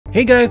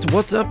Hey guys,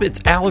 what's up?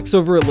 It's Alex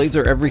over at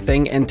Laser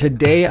Everything, and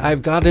today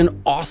I've got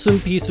an awesome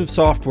piece of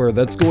software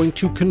that's going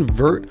to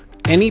convert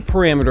any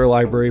parameter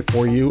library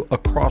for you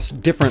across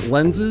different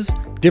lenses,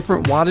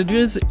 different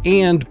wattages,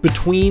 and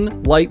between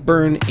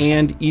Lightburn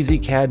and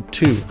Ezcad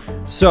 2.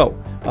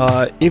 So,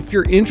 if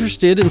you're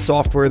interested in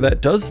software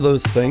that does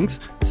those things,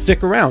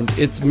 stick around.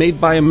 It's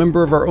made by a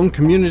member of our own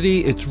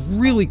community. It's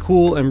really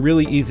cool and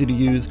really easy to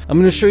use. I'm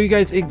going to show you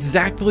guys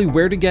exactly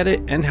where to get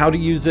it and how to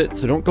use it,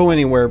 so don't go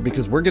anywhere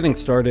because we're getting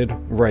started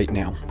right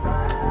now.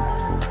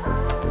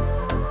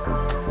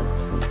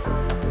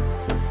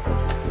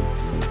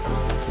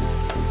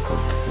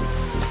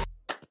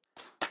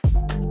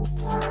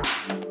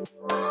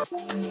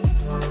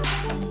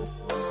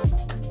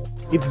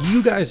 If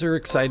you guys are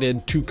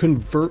excited to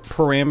convert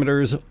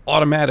parameters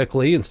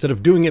automatically instead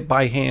of doing it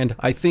by hand,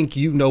 I think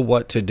you know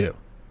what to do.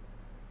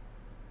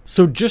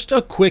 So just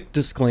a quick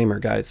disclaimer,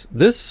 guys.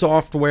 This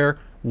software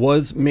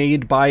was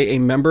made by a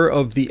member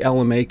of the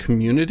LMA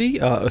community,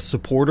 a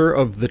supporter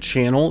of the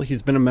channel.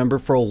 He's been a member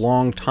for a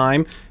long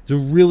time. He's a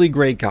really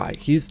great guy.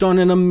 He's done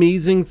an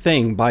amazing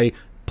thing by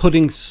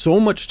putting so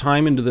much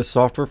time into this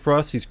software for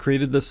us. He's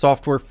created this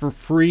software for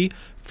free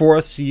for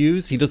us to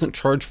use. He doesn't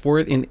charge for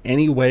it in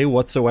any way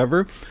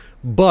whatsoever,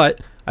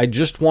 but I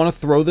just want to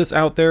throw this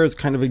out there as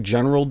kind of a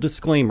general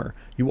disclaimer.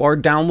 You are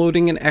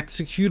downloading an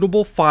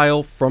executable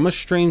file from a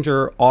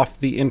stranger off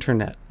the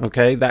internet,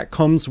 okay? That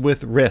comes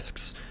with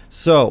risks.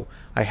 So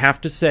I have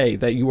to say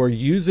that you are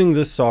using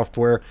this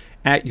software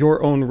at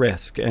your own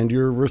risk and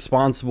you're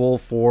responsible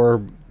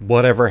for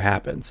whatever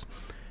happens.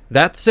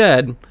 That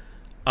said,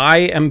 I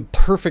am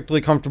perfectly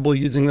comfortable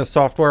using this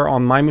software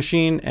on my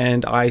machine,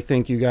 and I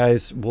think you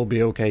guys will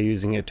be okay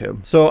using it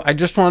too. So I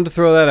just wanted to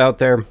throw that out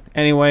there.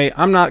 Anyway,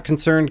 I'm not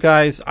concerned,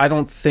 guys. I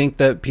don't think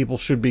that people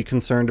should be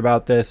concerned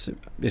about this.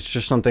 It's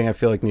just something I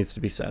feel like needs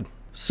to be said.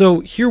 So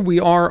here we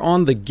are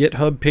on the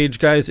GitHub page,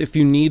 guys. If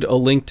you need a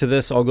link to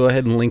this, I'll go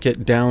ahead and link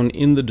it down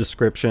in the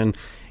description.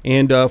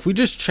 And if we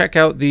just check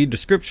out the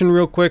description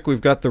real quick,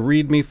 we've got the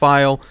README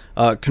file,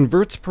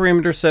 converts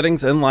parameter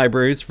settings and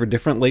libraries for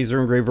different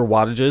laser engraver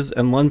wattages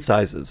and lens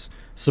sizes,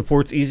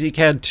 supports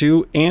Ezcad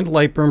 2 and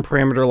Lightburn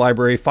parameter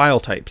library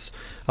file types.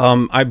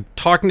 I'm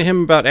talking to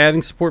him about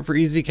adding support for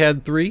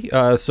Ezcad 3,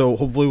 so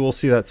hopefully we'll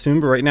see that soon,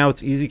 but right now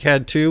it's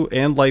Ezcad 2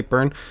 and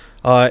Lightburn.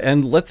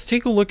 And let's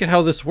take a look at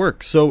how this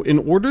works. So in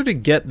order to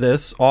get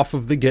this off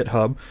of the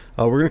GitHub,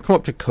 we're going to come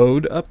up to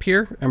code up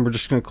here, and we're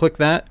just going to click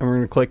that, and we're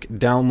going to click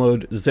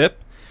download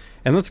zip,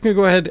 and that's going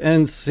to go ahead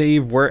and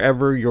save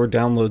wherever your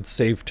downloads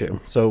save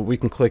to. So we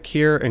can click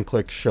here and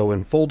click show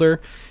in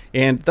folder,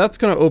 and that's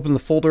going to open the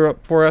folder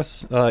up for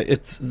us.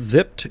 It's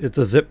zipped. It's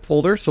a zip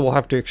folder, so we'll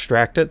have to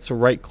extract it. So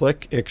right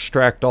click,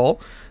 extract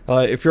all.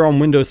 If you're on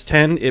Windows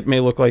 10, it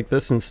may look like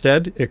this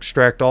instead.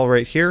 Extract all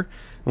right here.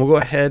 We'll go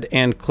ahead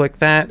and click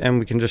that, and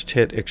we can just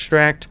hit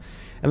extract,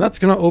 and that's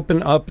going to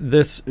open up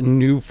this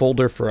new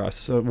folder for us.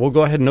 So we'll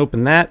go ahead and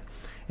open that,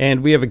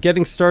 and we have a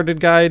getting started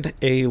guide,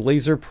 a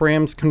laser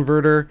params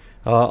converter,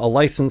 a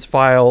license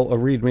file, a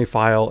readme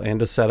file,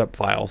 and a setup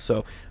file.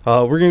 So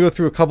we're going to go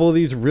through a couple of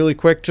these really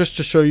quick just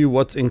to show you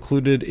what's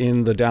included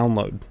in the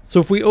download. So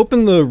if we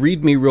open the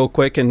readme real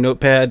quick in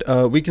Notepad,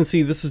 we can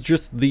see this is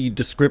just the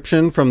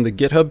description from the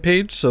GitHub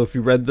page. So if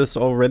you read this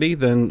already,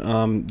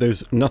 then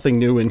there's nothing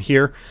new in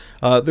here.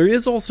 There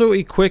is also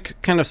a quick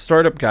kind of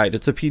startup guide.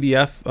 It's a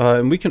PDF,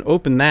 and we can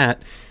open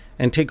that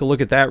and take a look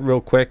at that real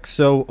quick.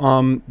 So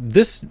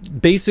this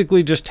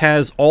basically just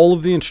has all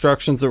of the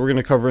instructions that we're going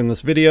to cover in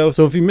this video.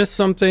 So if you missed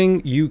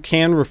something, you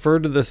can refer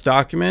to this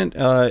document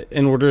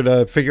in order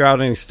to figure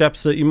out any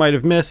steps that you might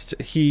have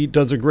missed. He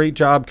does a great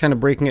job kind of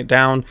breaking it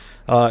down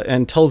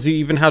and tells you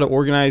even how to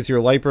organize your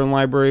Lightburn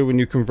library when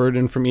you convert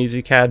in from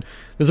Ezcad.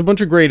 There's a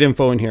bunch of great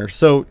info in here.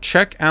 So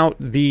check out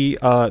the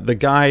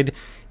guide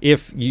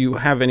if you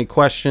have any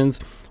questions.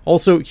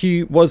 Also,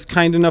 he was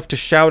kind enough to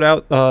shout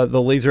out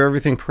the Laser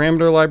Everything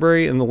parameter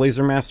library and the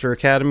Laser Master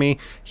Academy.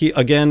 He,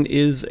 again,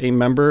 is a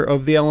member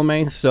of the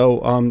LMA,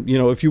 so, you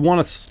know, if you want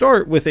to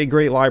start with a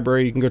great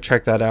library, you can go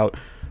check that out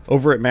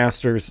over at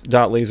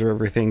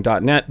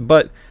masters.lasereverything.net.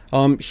 But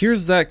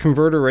here's that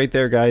converter right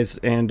there, guys,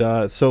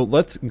 and so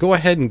let's go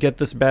ahead and get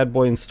this bad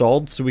boy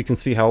installed so we can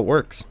see how it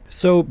works.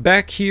 So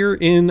back here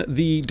in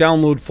the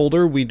download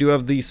folder, we do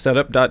have the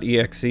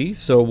setup.exe,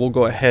 so we'll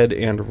go ahead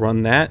and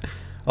run that.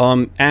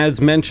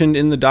 As mentioned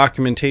in the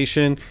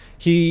documentation,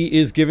 he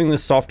is giving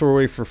this software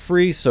away for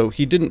free, so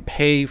he didn't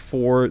pay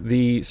for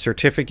the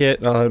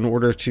certificate in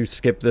order to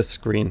skip this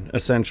screen,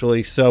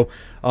 essentially. So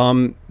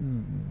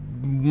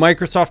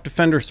Microsoft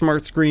Defender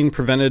Smart Screen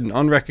prevented an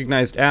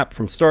unrecognized app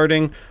from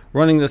starting.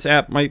 Running this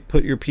app might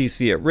put your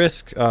PC at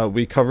risk.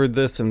 We covered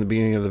this in the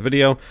beginning of the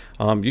video.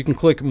 You can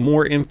click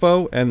more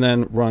info and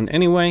then run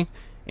anyway,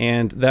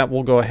 and that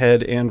will go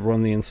ahead and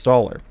run the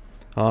installer.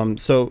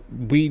 So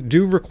we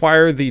do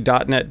require the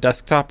 .NET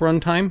desktop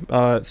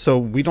runtime, so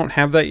we don't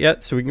have that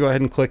yet, so we can go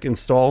ahead and click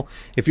install.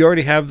 If you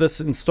already have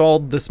this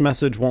installed, this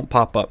message won't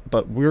pop up,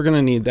 but we're going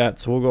to need that,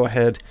 so we'll go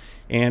ahead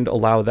and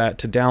allow that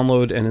to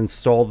download and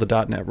install the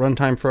 .NET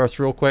runtime for us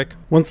real quick.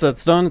 Once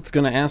that's done, it's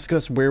going to ask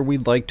us where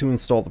we'd like to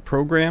install the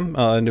program,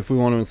 and if we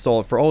want to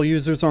install it for all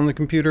users on the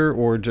computer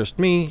or just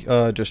me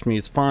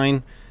is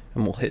fine.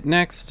 And we'll hit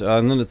next,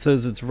 and then it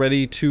says it's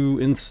ready to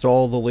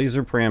install the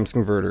laser params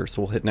converter.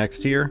 So we'll hit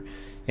next here,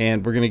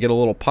 and we're going to get a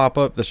little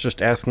pop-up that's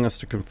just asking us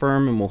to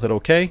confirm, and we'll hit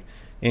OK.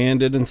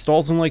 And it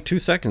installs in like 2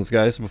 seconds,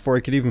 guys. Before I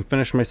could even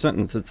finish my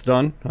sentence, it's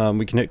done.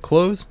 We can hit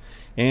close,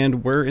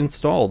 and we're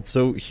installed.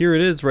 So here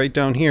it is right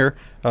down here,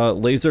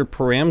 laser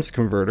params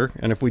converter.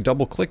 And if we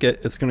double click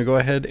it, it's going to go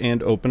ahead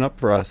and open up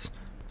for us.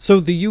 So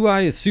the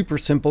UI is super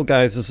simple,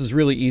 guys. This is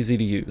really easy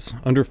to use.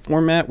 Under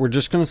format, we're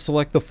just going to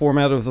select the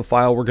format of the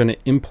file we're going to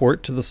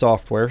import to the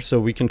software. So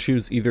we can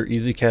choose either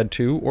Ezcad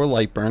 2 or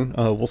Lightburn.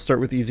 We'll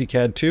start with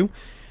Ezcad 2.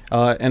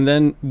 And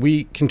then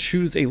we can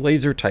choose a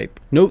laser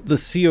type. Note the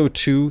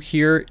CO2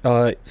 here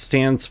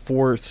stands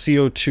for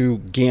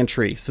CO2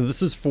 gantry. So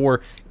this is for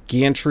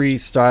gantry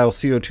style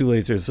CO2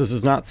 lasers. This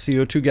is not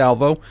CO2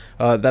 galvo.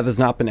 That has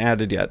not been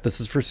added yet. This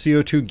is for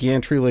CO2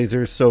 gantry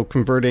lasers. So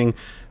converting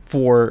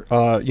for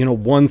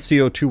one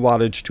CO2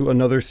 wattage to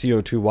another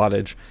CO2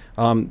 wattage.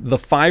 The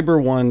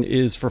fiber one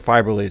is for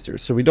fiber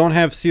lasers. So we don't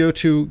have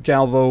CO2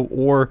 galvo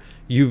or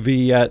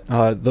UV yet.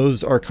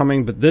 Those are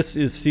coming, but this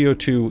is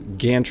CO2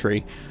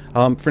 gantry.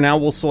 For now,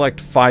 we'll select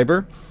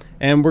fiber,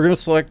 and we're going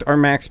to select our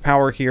max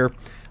power here.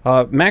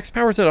 Max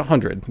power is at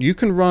 100. You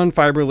can run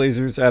fiber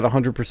lasers at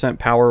 100%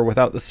 power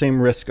without the same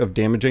risk of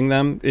damaging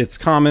them. It's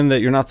common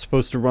that you're not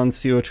supposed to run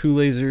CO2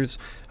 lasers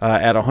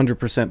at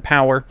 100%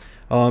 power.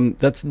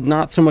 That's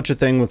not so much a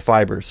thing with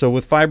fiber. So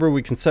with fiber,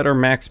 we can set our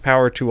max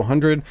power to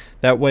 100.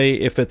 That way,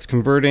 if it's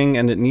converting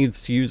and it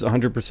needs to use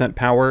 100%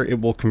 power,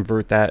 it will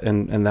convert that,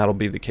 and that'll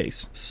be the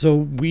case. So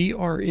we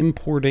are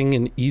importing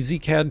an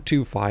Ezcad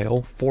 2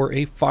 file for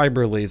a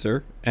fiber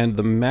laser, and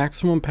the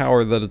maximum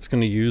power that it's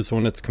going to use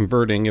when it's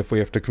converting, if we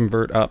have to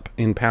convert up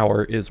in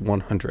power, is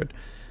 100.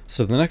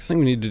 So the next thing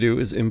we need to do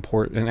is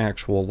import an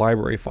actual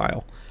library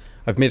file.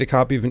 I've made a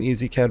copy of an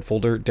Ezcad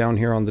folder down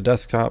here on the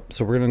desktop,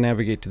 so we're going to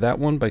navigate to that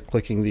one by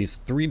clicking these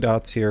 3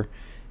 dots here,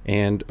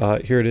 and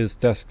here it is,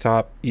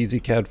 desktop,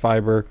 Ezcad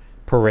fiber,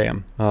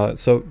 param.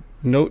 So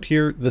note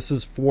here, this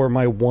is for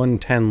my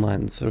 110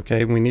 lens,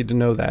 okay? We need to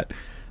know that.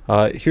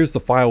 Here's the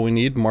file we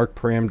need,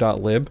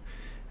 markparam.lib,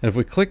 and if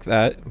we click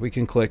that, we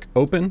can click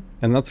open,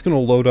 and that's going to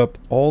load up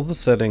all the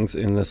settings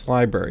in this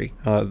library.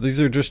 These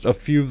are just a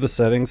few of the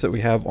settings that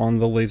we have on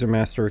the Laser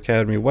Master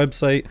Academy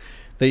website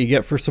that you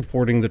get for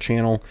supporting the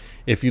channel.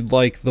 If you'd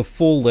like the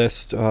full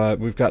list,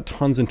 we've got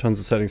tons and tons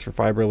of settings for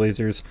fiber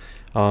lasers.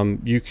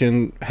 You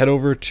can head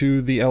over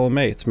to the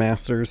LMA. It's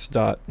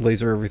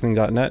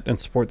masters.lasereverything.net and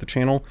support the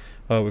channel.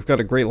 We've got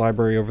a great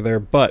library over there,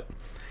 but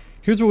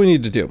here's what we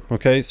need to do.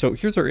 Okay, so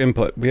here's our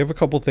input. We have a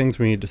couple things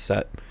we need to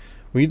set.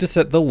 We need to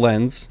set the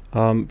lens.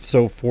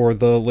 So for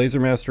the Laser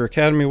Master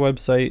Academy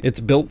website, it's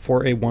built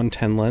for a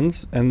 110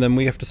 lens, and then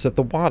we have to set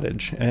the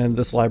wattage, and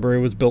this library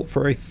was built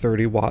for a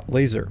 30-watt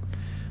laser.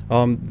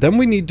 Then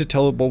we need to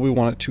tell it what we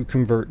want it to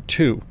convert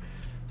to.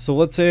 So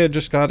let's say I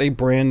just got a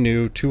brand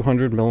new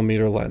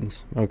 200mm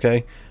lens,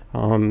 okay?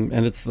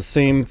 And it's the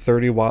same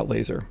 30-watt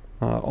laser.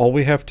 All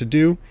we have to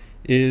do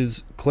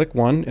is click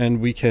one,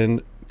 and we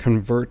can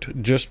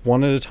convert just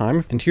one at a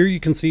time. And here you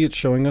can see it's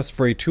showing us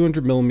for a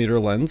 200mm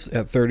lens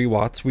at 30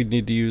 watts, we'd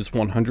need to use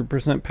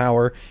 100%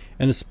 power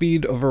and a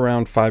speed of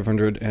around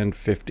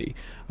 550.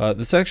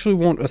 This actually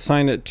won't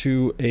assign it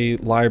to a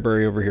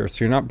library over here,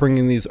 so you're not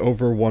bringing these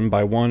over one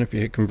by one. If you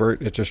hit convert,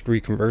 it just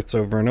reconverts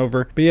over and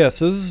over. But yeah,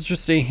 so this is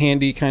just a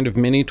handy kind of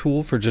mini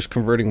tool for just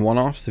converting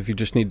one-offs if you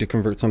just need to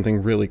convert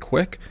something really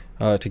quick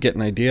to get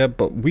an idea.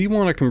 But we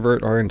want to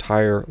convert our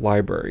entire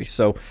library,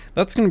 so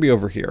that's going to be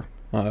over here.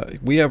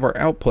 We have our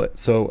output.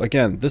 So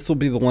again, this will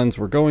be the lens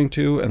we're going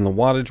to and the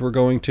wattage we're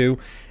going to.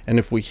 And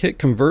if we hit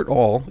convert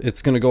all,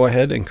 it's going to go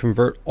ahead and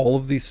convert all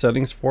of these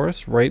settings for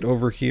us right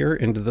over here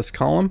into this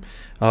column.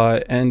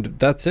 And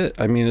that's it.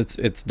 I mean,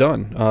 it's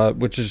done,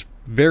 which is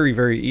very,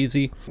 very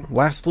easy.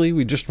 Lastly,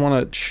 we just want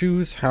to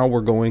choose how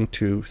we're going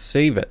to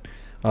save it.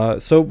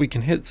 So we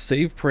can hit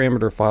save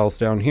parameter files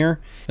down here,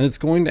 and it's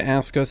going to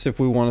ask us if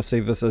we want to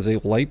save this as a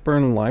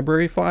Lightburn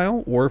library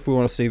file or if we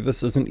want to save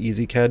this as an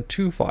Ezcad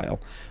 2 file.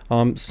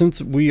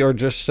 Since we are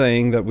just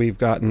saying that we've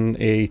gotten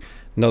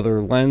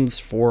another lens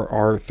for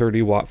our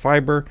 30-watt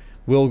fiber,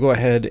 we'll go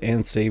ahead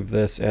and save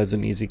this as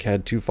an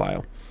Ezcad 2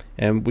 file.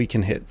 And we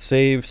can hit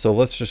save. So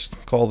let's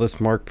just call this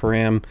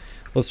markparam.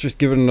 Let's just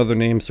give it another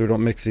name so we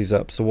don't mix these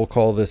up. So we'll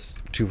call this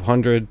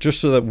 200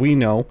 just so that we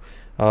know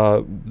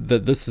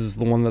that this is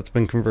the one that's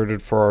been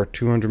converted for our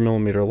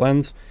 200mm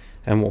lens,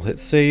 and we'll hit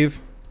save,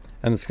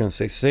 and it's going to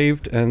say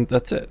saved, and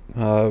that's it.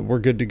 We're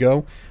good to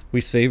go. We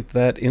saved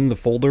that in the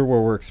folder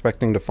where we're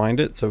expecting to find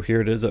it, so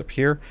here it is up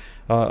here.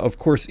 Of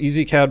course,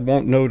 Ezcad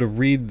won't know to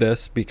read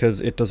this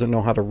because it doesn't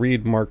know how to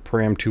read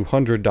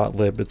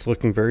markparam200.lib. It's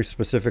looking very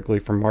specifically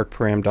for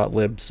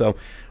markparam.lib, so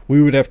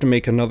we would have to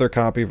make another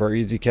copy of our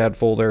Ezcad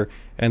folder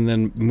and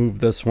then move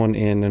this one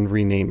in and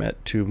rename it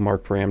to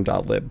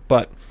markparam.lib.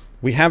 But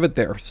we have it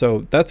there,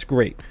 so that's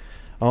great.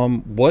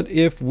 What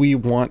if we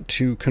want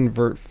to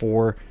convert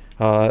for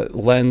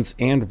lens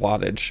and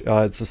wattage?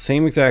 It's the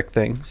same exact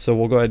thing. So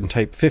we'll go ahead and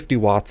type 50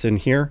 watts in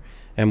here,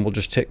 and we'll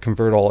just hit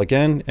convert all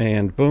again,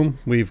 and boom,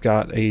 we've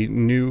got a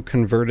new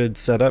converted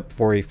setup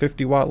for a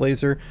 50 watt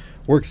laser.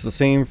 Works the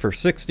same for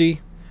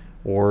 60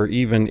 or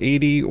even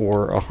 80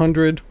 or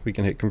 100. We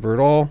can hit convert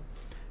all,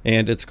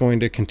 and it's going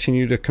to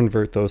continue to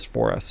convert those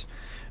for us.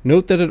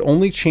 Note that it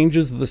only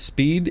changes the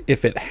speed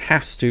if it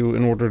has to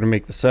in order to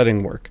make the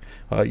setting work.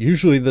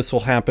 Usually this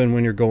will happen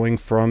when you're going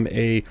from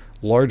a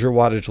larger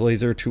wattage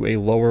laser to a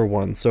lower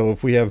one. So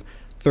if we have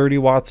 30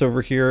 watts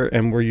over here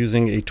and we're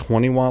using a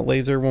 20 watt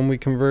laser when we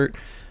convert,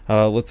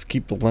 let's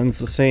keep the lens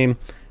the same,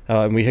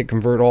 and we hit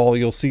convert all,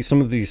 you'll see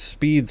some of these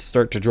speeds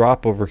start to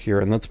drop over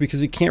here, and that's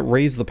because you can't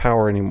raise the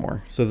power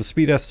anymore. So the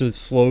speed has to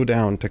slow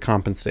down to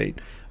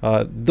compensate.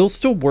 They'll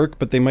still work,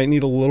 but they might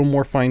need a little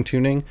more fine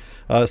tuning.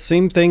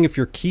 Same thing if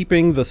you're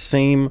keeping the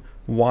same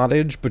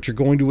wattage, but you're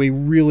going to a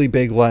really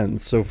big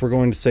lens. So if we're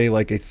going to say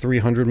like a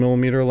 300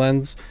 millimeter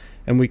lens,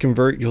 and we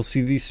convert, you'll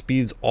see these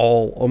speeds,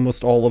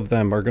 almost all of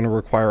them are going to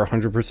require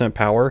 100%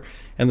 power,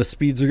 and the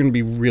speeds are going to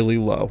be really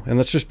low. And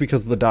that's just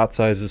because the dot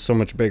size is so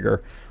much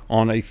bigger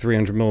on a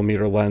 300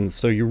 millimeter lens.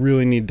 So you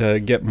really need to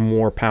get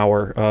more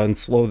power and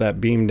slow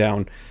that beam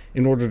down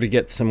in order to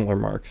get similar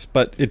marks.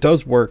 But it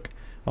does work.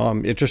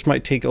 It just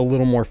might take a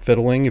little more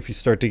fiddling if you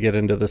start to get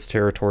into this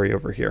territory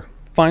over here.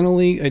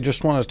 Finally, I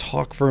just want to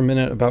talk for a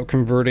minute about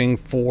converting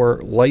for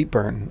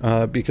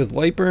Lightburn, because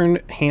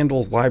Lightburn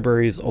handles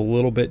libraries a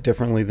little bit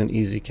differently than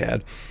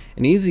Ezcad.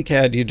 In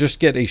Ezcad, you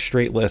just get a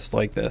straight list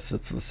like this.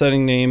 It's the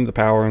setting name, the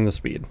power, and the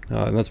speed,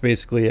 and that's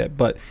basically it.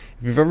 But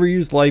if you've ever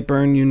used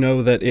Lightburn, you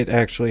know that it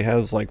actually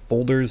has like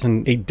folders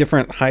and a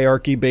different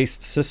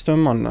hierarchy-based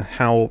system on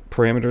how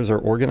parameters are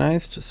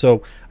organized.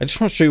 So I just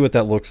want to show you what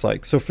that looks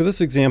like. So for this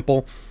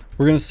example,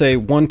 we're going to say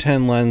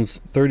 110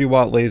 lens, 30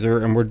 watt laser,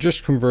 and we're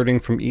just converting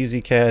from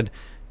Ezcad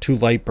to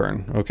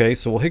Lightburn. Okay,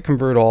 so we'll hit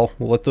convert all,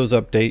 we'll let those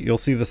update. You'll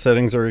see the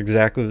settings are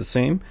exactly the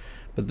same,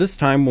 but this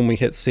time when we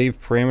hit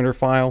save parameter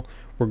file,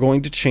 we're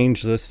going to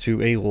change this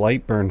to a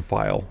Lightburn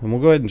file, and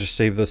we'll go ahead and just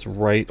save this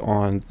right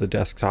on the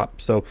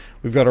desktop. So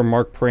we've got our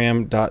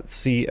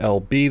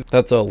markparam.clb,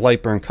 that's a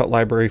Lightburn cut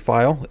library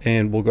file,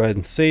 and we'll go ahead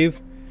and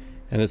save,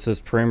 and it says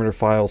parameter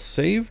file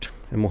saved,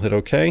 and we'll hit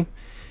OK.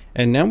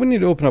 And now we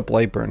need to open up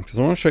Lightburn because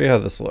I want to show you how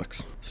this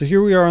looks. So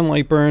here we are on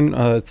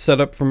Lightburn. It's set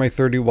up for my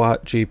 30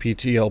 watt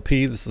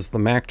JPTLP. This is the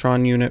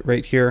Mactron unit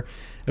right here.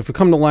 If we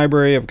come to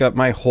library, I've got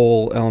my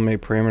whole LMA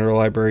parameter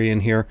library in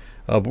here,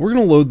 but we're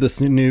going to load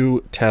this new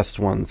test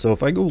one. So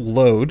if I go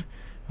load,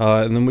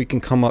 and then we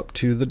can come up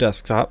to the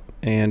desktop,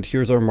 and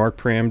here's our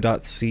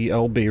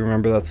markparam.clb.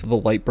 Remember, that's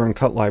the Lightburn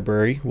cut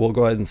library. We'll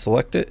go ahead and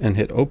select it and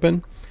hit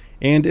open.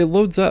 And it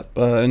loads up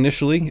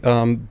initially,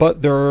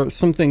 but there are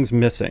some things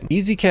missing.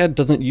 Ezcad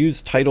doesn't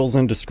use titles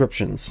and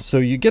descriptions, so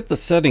you get the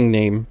setting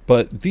name,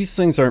 but these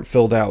things aren't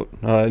filled out.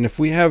 And if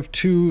we have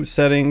two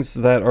settings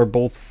that are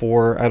both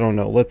for, I don't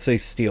know, let's say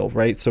steel,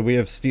 right? So we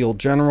have steel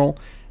general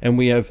and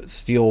we have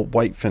steel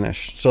white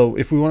finish. So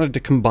if we wanted to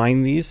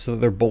combine these so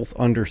they're both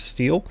under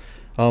steel,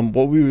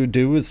 what we would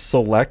do is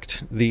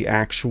select the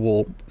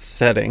actual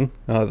setting.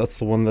 That's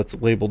the one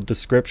that's labeled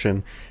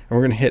description, and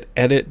we're going to hit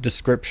edit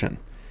description.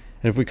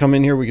 And if we come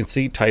in here, we can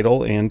see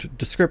title and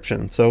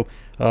description. So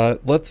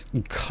let's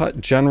cut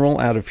general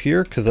out of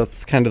here because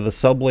that's kind of the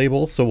sub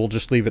label. So we'll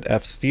just leave it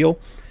F steel.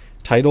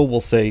 Title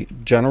will say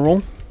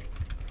general.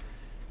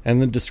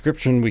 And the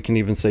description, we can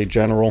even say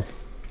general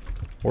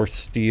or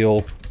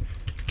steel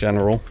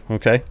general.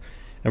 Okay.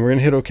 And we're going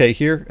to hit OK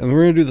here. And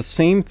we're going to do the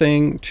same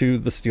thing to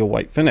the steel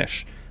white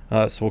finish.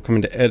 So we'll come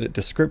into edit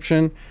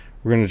description.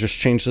 We're going to just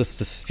change this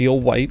to steel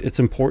white. It's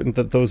important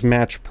that those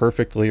match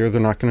perfectly or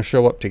they're not going to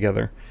show up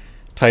together.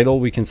 Title,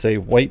 we can say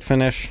white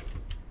finish,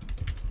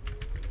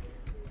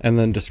 and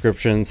then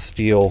description,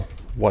 steel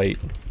white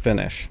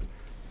finish.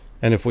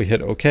 And if we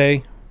hit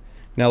OK,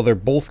 now they're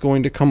both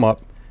going to come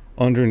up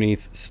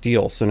underneath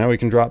steel. So now we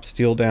can drop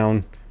steel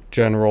down,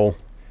 general,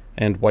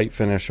 and white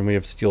finish, and we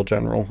have steel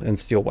general and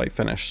steel white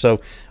finish.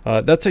 So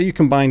that's how you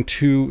combine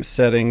two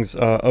settings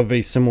of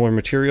a similar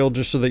material,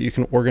 just so that you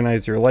can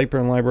organize your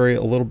Lightburn library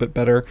a little bit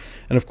better.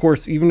 And of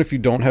course, even if you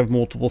don't have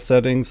multiple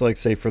settings, like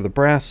say for the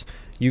brass,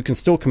 you can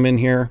still come in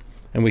here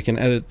and we can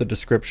edit the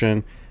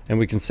description, and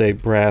we can say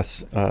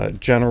brass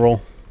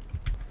general,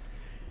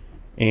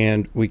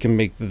 and we can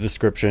make the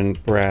description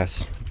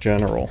brass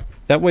general.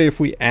 That way, if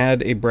we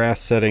add a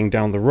brass setting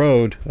down the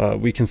road,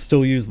 we can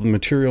still use the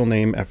material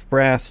name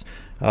fbrass,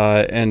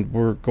 and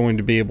we're going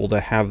to be able to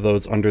have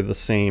those under the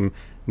same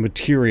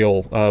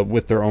material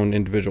with their own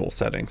individual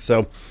settings.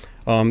 So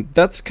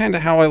that's kind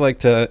of how I like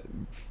to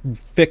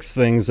fix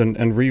things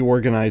and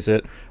reorganize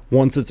it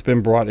once it's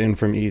been brought in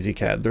from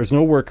Ezcad. There's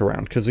no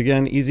workaround, because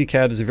again,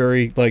 Ezcad is a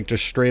very like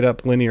just straight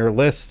up linear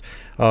list,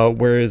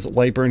 whereas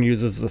Lightburn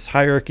uses this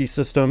hierarchy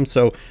system.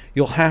 So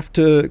you'll have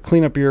to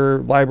clean up your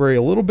library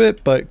a little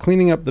bit, but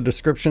cleaning up the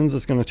descriptions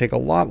is going to take a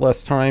lot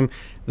less time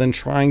than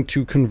trying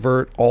to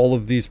convert all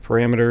of these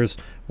parameters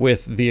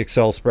with the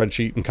Excel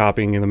spreadsheet and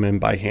copying them in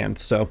by hand.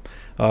 So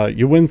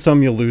you win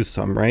some, you lose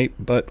some, right?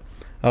 But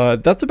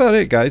that's about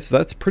it, guys.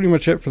 That's pretty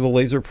much it for the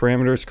laser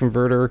parameters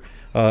converter.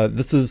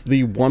 This is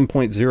the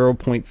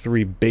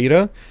 1.0.3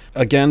 beta.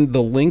 Again,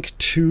 the link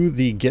to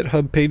the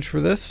GitHub page for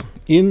this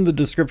in the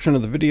description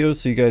of the video,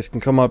 so you guys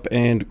can come up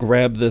and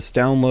grab this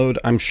download.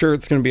 I'm sure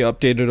it's going to be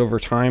updated over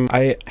time.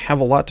 I have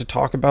a lot to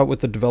talk about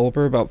with the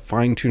developer about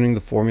fine-tuning the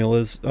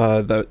formulas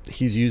that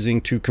he's using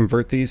to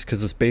convert these,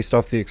 because it's based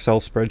off the Excel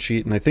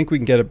spreadsheet, and I think we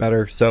can get it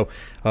better. So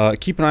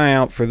keep an eye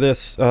out for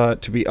this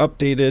to be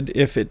updated.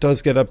 If it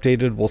does get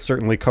updated, we'll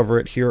certainly cover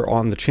it here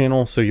on the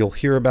channel, so you'll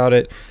hear about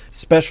it.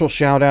 Special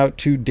shout out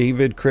to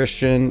David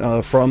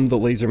Christian from the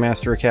Laser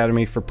Master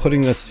Academy for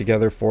putting this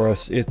together for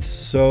us. It's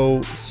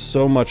so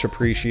much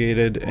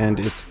appreciated,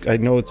 and I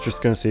know it's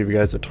just going to save you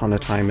guys a ton of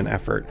time and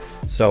effort.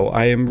 So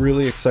I am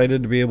really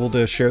excited to be able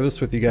to share this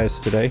with you guys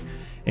today.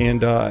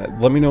 And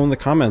let me know in the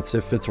comments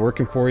if it's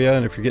working for you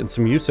and if you're getting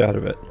some use out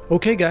of it.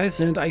 Okay guys,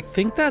 and I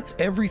think that's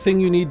everything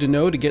you need to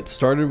know to get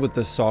started with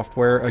this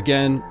software.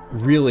 Again,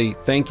 really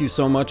thank you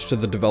so much to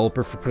the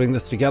developer for putting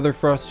this together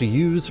for us to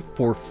use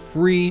for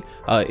free.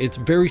 It's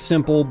very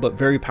simple but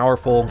very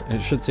powerful, and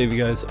it should save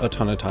you guys a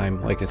ton of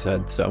time, like I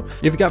said. So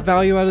if you got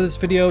value out of this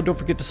video, don't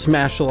forget to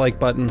smash the like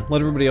button,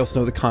 let everybody else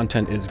know the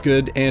content is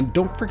good, and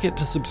don't forget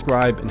to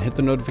subscribe and hit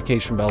the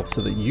notification bell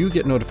so that you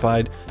get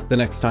notified the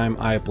next time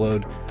I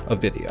upload a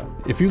video.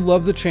 If you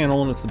love the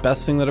channel and it's the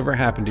best thing that ever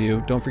happened to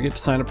you, don't forget to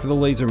sign up for the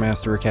Laser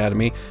Master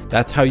Academy.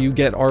 That's how you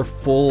get our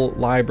full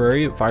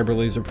library of fiber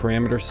laser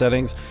parameter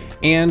settings,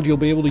 and you'll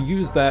be able to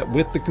use that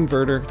with the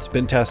converter. It's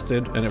been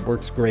tested and it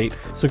works great.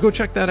 So go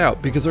check that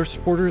out, because our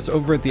supporters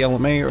over at the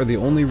LMA are the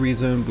only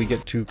reason we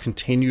get to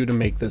continue to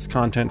make this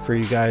content for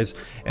you guys,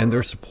 and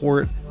their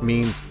support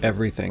means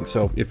everything.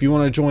 So if you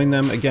want to join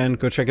them, again,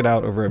 go check it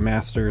out over at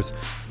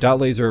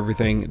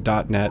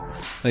masters.lasereverything.net. And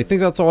I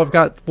think that's all I've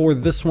got for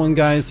this one,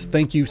 guys.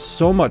 Thank you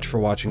so much for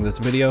watching this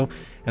video,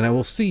 and I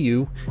will see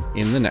you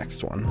in the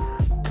next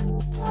one.